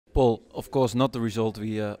Paul, of course not the result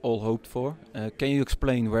we all hoped for. Can you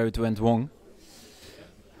explain where it went wrong?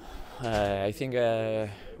 I think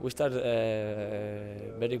we started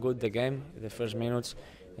very good the game, the first minutes.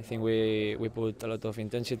 I think we put a lot of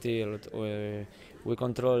intensity, we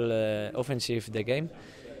control offensive the game,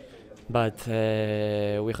 but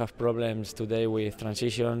we have problems today with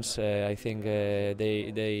transitions. I think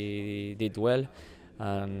they did well,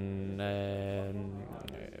 and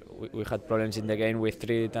we had problems in the game with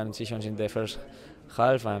 3 transitions in the first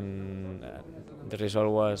half, and the result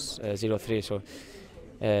was 0-3. So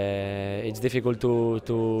it's difficult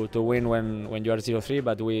to win when you are 0-3,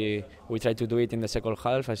 but we try to do it in the second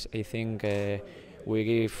half. I think we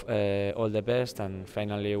give all the best, and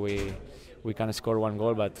finally we can score 1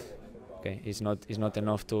 goal, but okay, it's not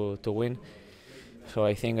enough to win. So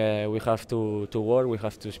I think we have to work, we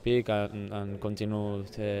have to speak and continue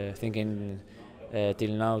thinking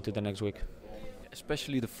till now to the next week.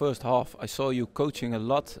 Especially the first half, I saw you coaching a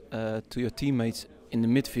lot to your teammates in the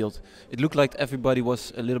midfield. It looked like everybody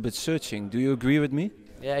was a little bit searching. Do you agree with me?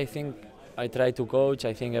 Yeah, I think I try to coach.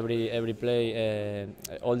 I think every play,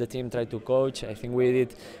 all the team tried to coach. I think we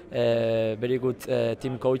did very good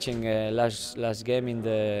team coaching last game in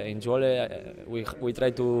Zwolle. We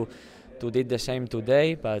tried to did the same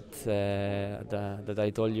today, but that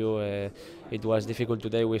I told you it was difficult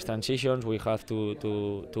today with transitions. We have to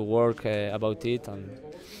work about it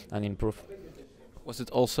and improve. Was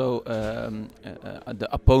it also the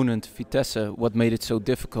opponent Vitesse what made it so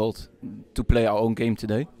difficult to play our own game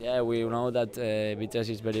today? Yeah, we know that Vitesse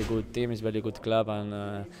is very good team, is very good club,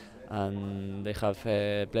 and they have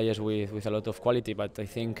players with a lot of quality. But I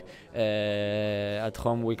think at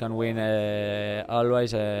home we can win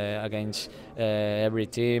always against every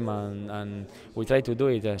team, and we try to do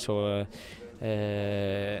it.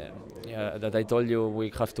 Yeah, that I told you,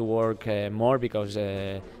 we have to work more because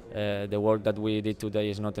the work that we did today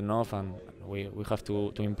is not enough, and we have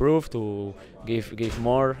to improve, to give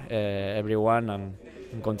more everyone and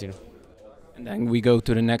continue. And then we go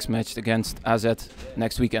to the next match against AZ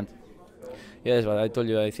next weekend. Yes, but I told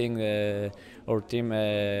you, I think our team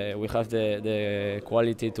we have the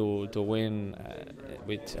quality to win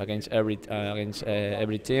against every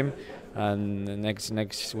team, and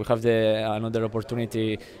next we have another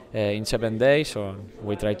opportunity in 7 days, so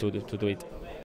we try to do it.